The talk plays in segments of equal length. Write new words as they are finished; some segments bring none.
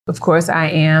Of course, I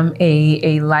am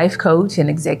a life coach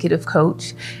and executive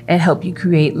coach, and help you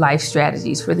create life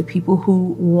strategies for the people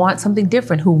who want something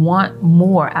different, who want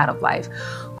more out of life.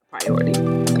 Priority.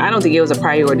 I don't think it was a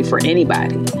priority for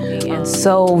anybody. And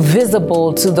so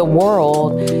visible to the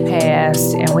world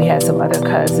past, and we had some other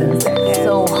cousins that had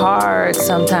so hard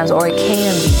sometimes, or it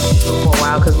can be for a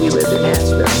while, because we lived in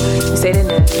Nashville. You stayed in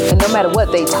Nashville. And no matter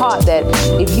what, they taught that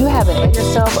if you have an inner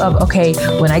self of, okay,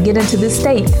 when I get into this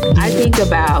state, I think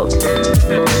about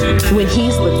when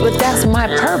he's, but that's my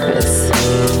purpose.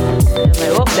 I'm like,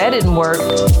 well, that didn't work.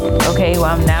 Okay,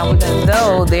 well, now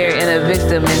though they're in a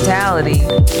victim mentality.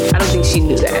 I don't think she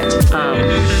knew that.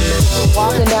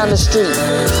 Walking down the street,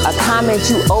 a comment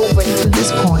you over to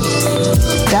this point,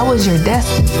 that was your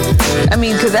destiny. I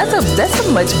mean, because that's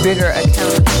a much bigger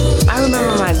account. I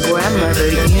remember my grandmother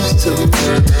used to.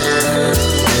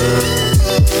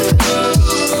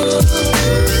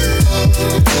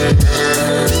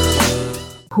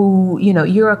 Who,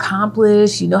 you're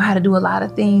accomplished, you know how to do a lot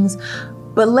of things,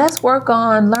 but let's work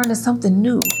on learning something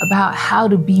new about how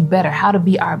to be better, how to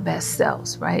be our best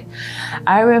selves, right?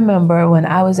 I remember when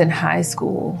I was in high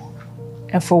school,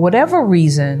 and for whatever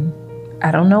reason,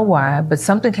 I don't know why, but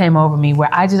something came over me where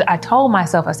I told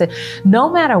myself, I said, no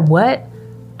matter what,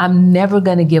 I'm never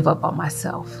gonna give up on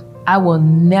myself. I will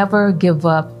never give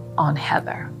up on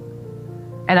Heather.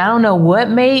 And I don't know what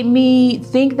made me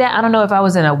think that. I don't know if I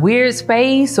was in a weird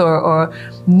space or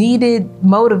needed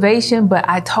motivation, but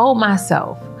I told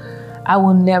myself, I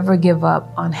will never give up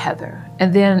on Heather.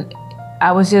 And then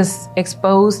I was just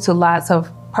exposed to lots of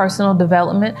personal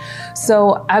development.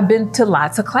 So I've been to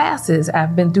lots of classes.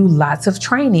 I've been through lots of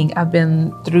training. I've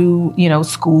been through,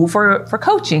 school for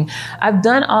coaching. I've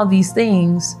done all these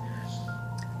things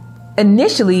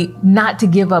initially not to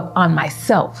give up on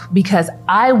myself, because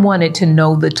I wanted to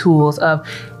know the tools of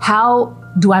how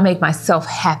do I make myself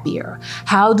happier?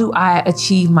 How do I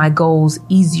achieve my goals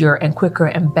easier and quicker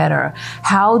and better?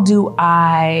 How do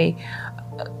I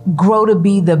grow to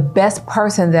be the best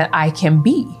person that I can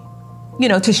be?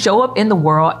 To show up in the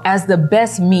world as the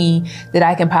best me that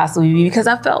I can possibly be, because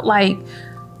I felt like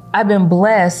I've been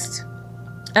blessed,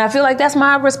 and I feel like that's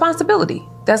my responsibility.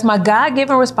 That's my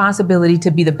God-given responsibility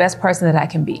to be the best person that I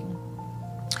can be.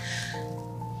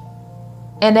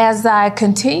 And as I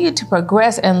continued to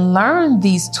progress and learn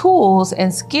these tools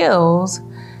and skills,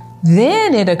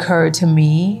 then it occurred to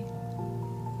me,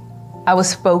 I was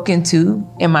spoken to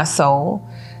in my soul,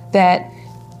 that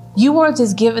you weren't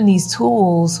just given these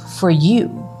tools for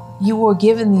you. You were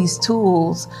given these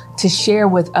tools to share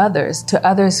with others, to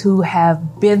others who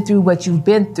have been through what you've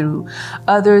been through,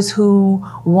 others who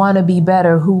want to be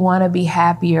better, who want to be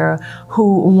happier,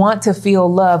 who want to feel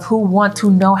love, who want to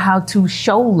know how to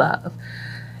show love.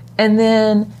 And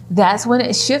then that's when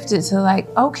it shifted to like,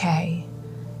 okay,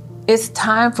 it's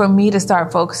time for me to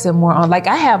start focusing more on, like,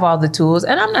 I have all the tools,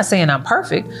 and I'm not saying I'm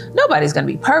perfect. Nobody's going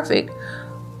to be perfect.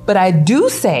 But I do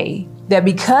say that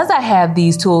because I have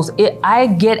these tools, I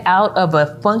get out of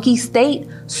a funky state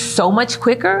so much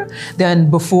quicker than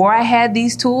before I had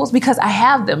these tools, because I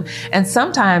have them. And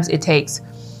sometimes it takes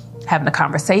having a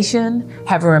conversation,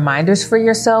 having reminders for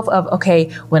yourself of, okay,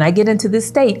 when I get into this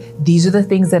state, these are the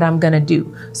things that I'm going to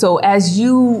do. So as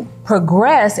you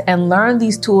progress and learn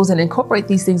these tools and incorporate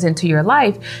these things into your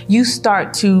life, you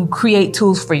start to create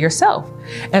tools for yourself.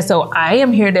 And so I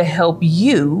am here to help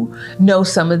you know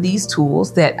some of these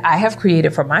tools that I have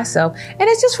created for myself. And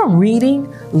it's just from reading,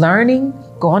 learning,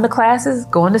 going to classes,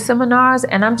 going to seminars,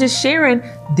 and I'm just sharing,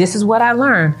 this is what I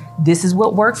learned. This is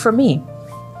what worked for me.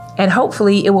 And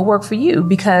hopefully it will work for you,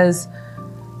 because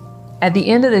at the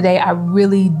end of the day, I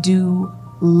really do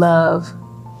love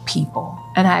people.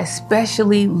 And I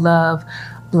especially love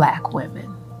Black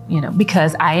women,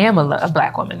 because I am a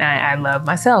Black woman. I love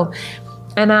myself.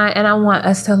 And I want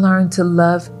us to learn to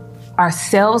love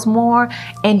ourselves more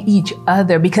and each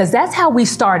other, because that's how we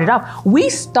started off. We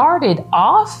started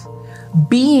off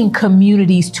being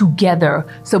communities together,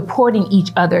 supporting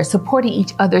each other, supporting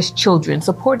each other's children,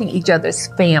 supporting each other's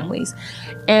families.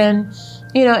 And,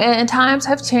 and times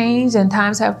have changed and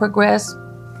times have progressed,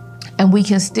 and we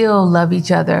can still love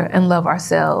each other and love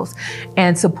ourselves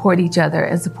and support each other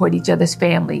and support each other's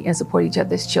family and support each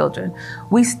other's children.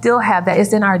 We still have that.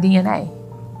 It's in our DNA.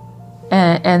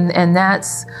 And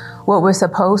that's what we're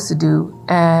supposed to do.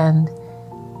 And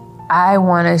I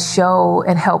want to show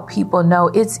and help people know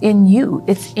it's in you.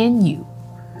 It's in you.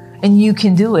 And you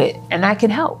can do it. And I can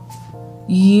help.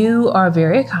 You are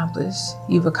very accomplished.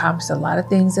 You've accomplished a lot of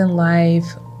things in life.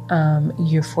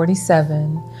 You're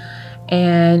 47.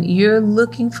 And you're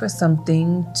looking for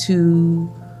something to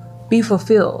be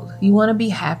fulfilled. You want to be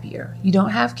happier. You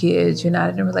don't have kids. You're not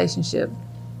in a relationship.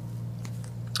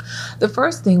 The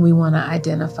first thing we want to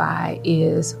identify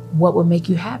is what would make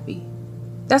you happy.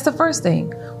 That's the first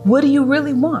thing. What do you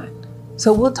really want?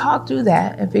 So we'll talk through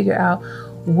that and figure out,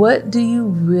 what do you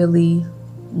really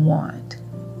want?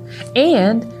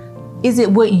 And is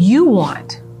it what you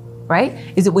want, right?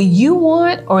 Is it what you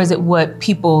want, or is it what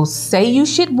people say you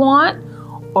should want,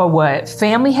 or what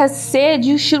family has said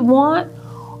you should want,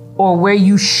 or where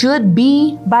you should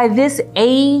be by this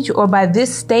age or by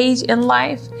this stage in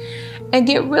life? And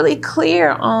get really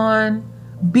clear on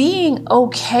being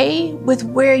okay with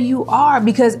where you are,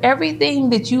 because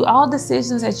all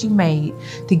decisions that you made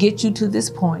to get you to this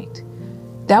point,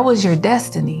 that was your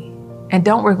destiny, and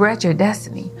don't regret your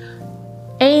destiny.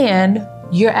 And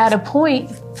you're at a point,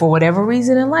 for whatever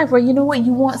reason in life, where you know what,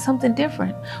 you want something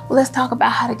different. Well, let's talk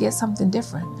about how to get something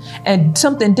different. And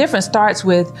something different starts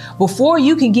with, before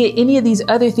you can get any of these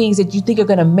other things that you think are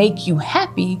going to make you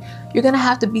happy, you're going to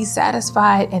have to be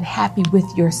satisfied and happy with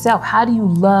yourself. How do you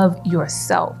love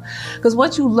yourself? Because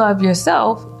once you love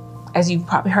yourself, as you've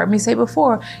probably heard me say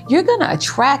before, you're going to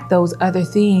attract those other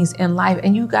things in life.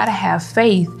 And you got to have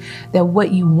faith that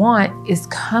what you want is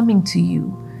coming to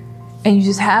you. And you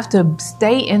just have to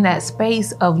stay in that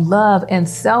space of love and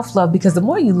self-love, because the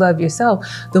more you love yourself,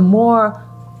 the more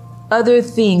other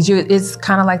things, it's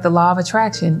kind of like the law of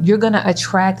attraction. You're going to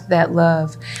attract that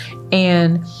love.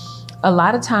 And a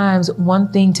lot of times,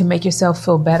 one thing to make yourself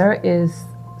feel better is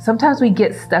sometimes we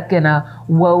get stuck in a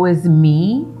woe is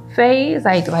me phase.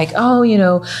 Like,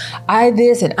 oh, I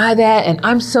this and I that, and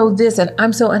I'm so this and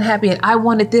I'm so unhappy, and I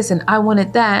wanted this and I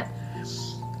wanted that.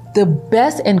 The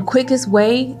best and quickest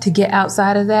way to get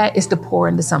outside of that is to pour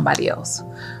into somebody else.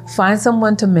 Find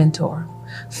someone to mentor.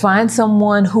 Find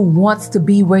someone who wants to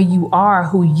be where you are,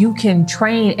 who you can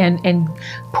train and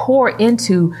pour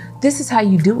into. This is how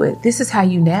you do it. This is how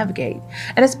you navigate.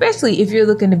 And especially if you're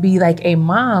looking to be like a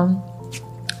mom,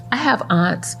 I have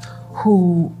aunts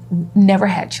who never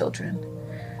had children,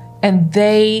 and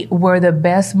they were the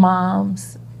best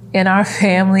moms in our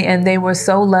family, and they were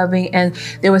so loving, and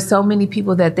there were so many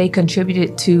people that they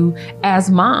contributed to as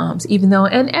moms, even though,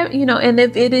 and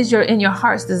if it is in your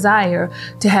heart's desire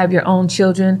to have your own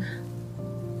children,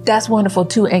 that's wonderful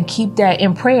too, and keep that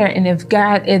in prayer. And if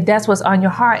that's what's on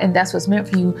your heart and that's what's meant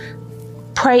for you,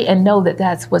 pray and know that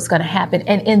that's what's going to happen.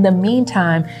 And in the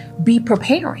meantime, be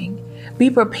preparing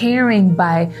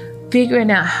by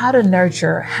figuring out how to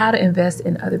nurture, how to invest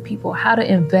in other people, how to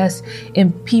invest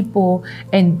in people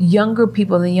and younger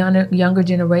people, the younger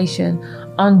generation,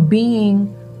 on being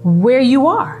where you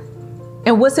are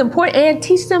and what's important, and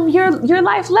teach them your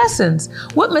life lessons.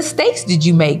 What mistakes did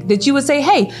you make that you would say,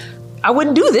 hey, I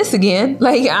wouldn't do this again.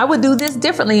 Like, I would do this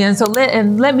differently. And so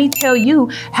let me tell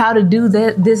you how to do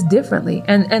this differently.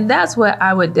 And that's what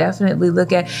I would definitely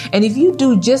look at. And if you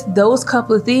do just those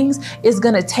couple of things, it's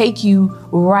going to take you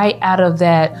right out of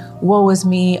that, woe is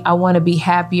me, I want to be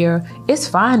happier. It's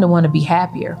fine to want to be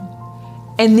happier.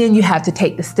 And then you have to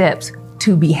take the steps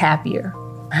to be happier.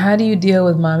 How do you deal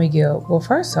with mommy guilt? Well,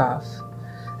 first off,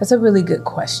 that's a really good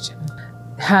question.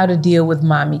 How to deal with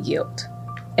mommy guilt.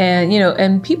 And,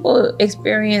 and people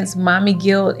experience mommy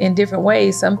guilt in different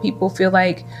ways. Some people feel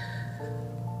like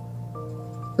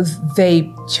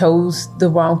they chose the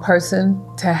wrong person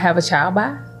to have a child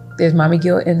by. There's mommy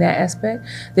guilt in that aspect.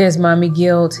 There's mommy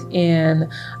guilt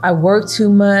in, I work too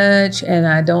much and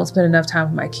I don't spend enough time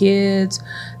with my kids.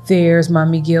 There's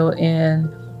mommy guilt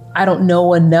in, I don't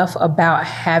know enough about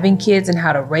having kids and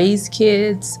how to raise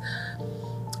kids.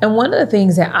 And one of the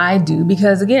things that I do,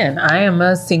 because again, I am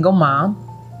a single mom,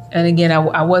 and again,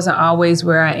 I wasn't always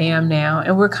where I am now,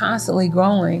 and we're constantly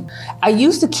growing. I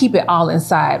used to keep it all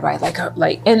inside, right?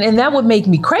 And that would make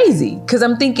me crazy, because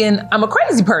I'm thinking I'm a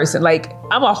crazy person. Like,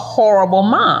 I'm a horrible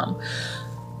mom.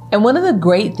 And one of the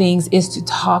great things is to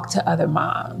talk to other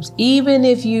moms, even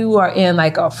if you are in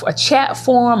like a chat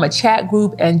forum, a chat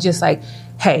group, and just like,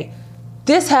 hey,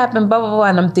 this happened, blah, blah, blah,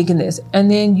 and I'm thinking this.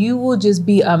 And then you will just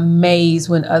be amazed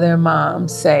when other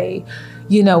moms say,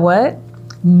 you know what?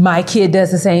 My kid does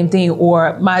the same thing,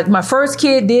 or my first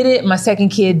kid did it, my second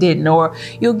kid didn't, or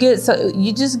you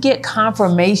just get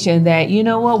confirmation that, you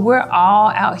know what, we're all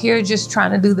out here just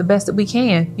trying to do the best that we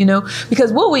can,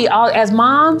 because what we all, as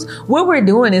moms, what we're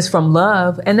doing is from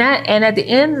love. And at the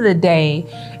end of the day,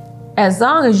 as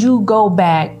long as you go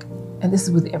back, and this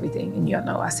is with everything, and y'all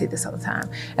know I say this all the time,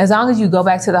 as long as you go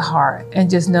back to the heart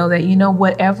and just know that,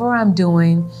 whatever I'm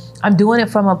doing it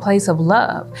from a place of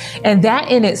love. And that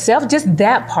in itself, just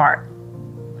that part,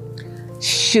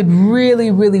 should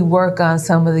really, really work on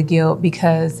some of the guilt,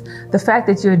 because the fact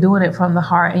that you're doing it from the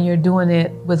heart and you're doing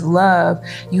it with love,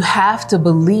 you have to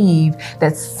believe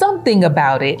that something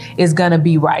about it is going to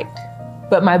be right.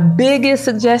 But my biggest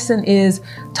suggestion is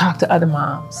talk to other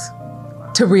moms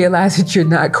to realize that you're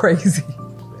not crazy.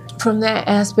 From that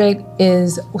aspect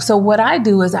so what I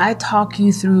do is I talk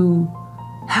you through,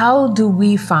 how do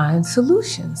we find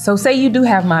solutions? So say you do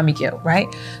have mommy guilt, right?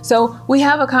 So we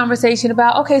have a conversation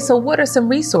about, okay, so what are some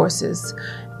resources?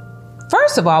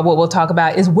 First of all, what we'll talk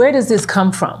about is, where does this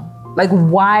come from? Like,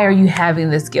 why are you having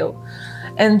this guilt?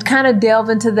 And kind of delve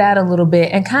into that a little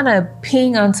bit and kind of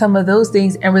ping on some of those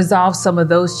things and resolve some of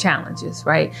those challenges,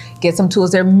 right? Get some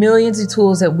tools. There are millions of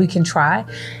tools that we can try.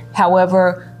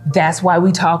 However, that's why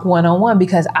we talk one-on-one,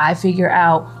 because I figure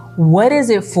out, what is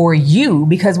it for you?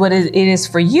 Because what it is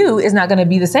for you is not going to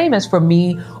be the same as for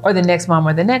me or the next mom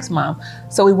or the next mom.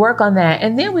 So we work on that.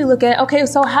 And then we look at, okay,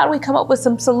 so how do we come up with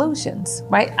some solutions,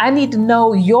 right? I need to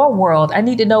know your world. I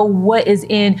need to know what is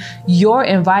in your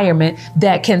environment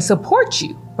that can support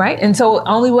you, right? And so the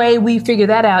only way we figure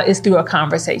that out is through a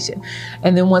conversation.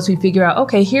 And then once we figure out,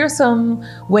 okay, here's some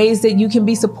ways that you can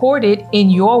be supported in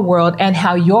your world and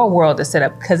how your world is set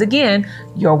up. Because again,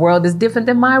 your world is different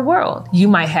than my world. You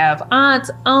might have aunts,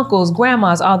 uncles,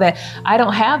 grandmas, all that. I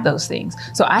don't have those things.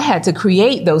 So I had to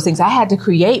create those things. I had to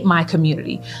create my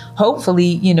community. Hopefully,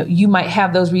 you might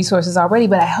have those resources already,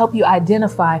 but I help you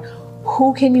identify,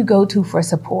 who can you go to for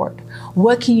support?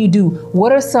 What can you do?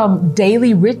 What are some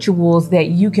daily rituals that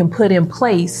you can put in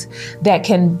place that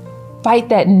can fight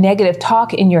that negative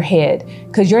talk in your head?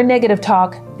 Because your negative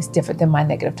talk is different than my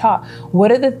negative talk.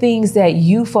 What are the things that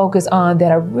you focus on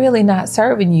that are really not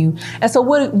serving you? And so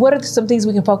what are some things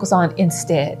we can focus on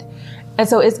instead? And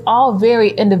so it's all very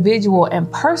individual and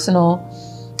personal.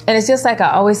 And it's just like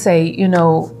I always say,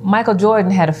 Michael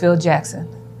Jordan had a Phil Jackson.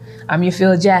 I'm your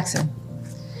Phil Jackson.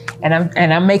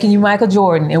 And I'm making you Michael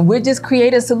Jordan, and we're just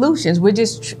creating solutions. We're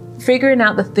just figuring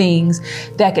out the things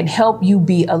that can help you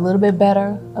be a little bit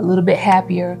better, a little bit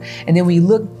happier. And then we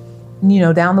look,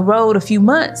 down the road a few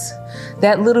months,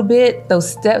 that little bit,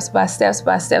 those steps by steps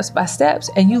by steps by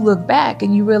steps, and you look back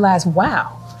and you realize,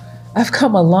 wow, I've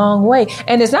come a long way.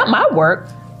 And it's not my work.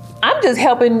 I'm just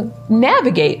helping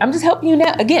navigate. I'm just helping you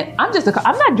again, I'm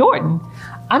not Jordan.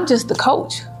 I'm just the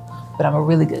coach, but I'm a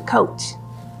really good coach.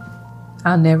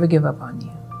 I'll never give up on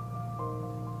you.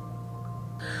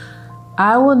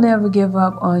 I will never give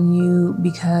up on you,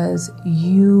 because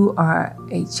you are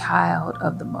a child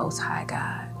of the Most High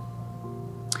God.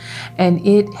 And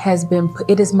it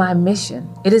is my mission.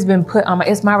 It has been put on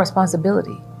it's my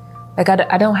responsibility. Like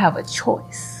I don't have a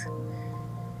choice.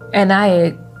 And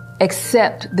I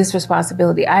accept this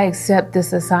responsibility. I accept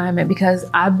this assignment because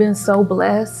I've been so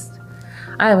blessed.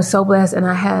 I am so blessed, and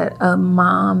I had a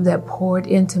mom that poured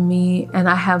into me, and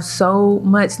I have so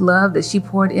much love that she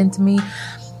poured into me.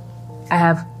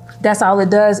 That's all it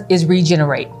does, is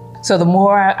regenerate. So the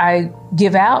more I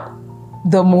give out,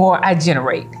 the more I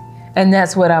generate. And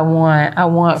that's what I want. I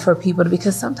want for people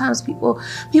because sometimes people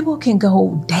can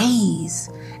go days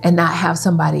and not have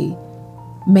somebody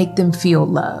make them feel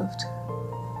loved.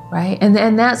 Right?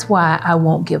 And that's why I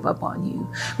won't give up on you,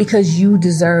 because you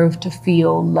deserve to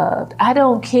feel loved. I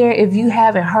don't care if you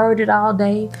haven't heard it all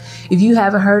day, if you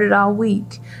haven't heard it all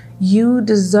week. You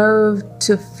deserve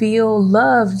to feel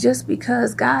loved just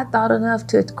because God thought enough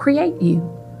to create you.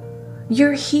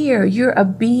 You're here. You're a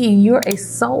being. You're a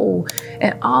soul.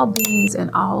 And all beings and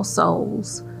all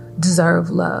souls deserve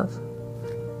love.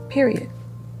 Period.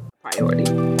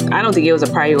 Priority. I don't think it was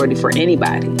a priority for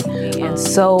anybody. And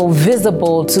so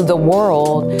visible to the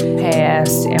world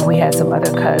past, and we had some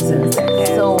other cousins.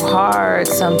 So hard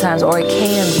sometimes, or it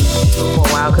can be for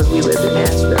a while, because we lived in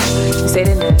Nashville. You stayed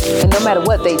in there, and no matter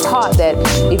what, they taught that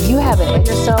if you have an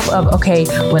inner self of, okay,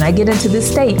 when I get into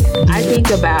this state, I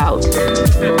think about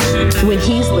when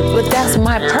he's but that's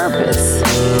my purpose.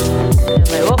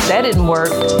 I'm like, that didn't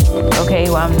work. Okay,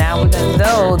 well, now we're gonna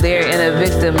know they're in a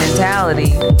victim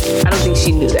mentality. I don't think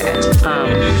she knew that.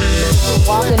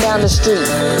 Walking down the street,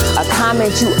 a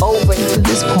comment you over to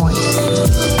this point,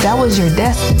 that was your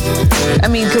destiny. I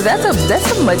mean, because that's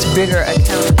a much bigger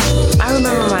account. I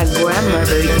remember my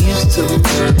grandmother used to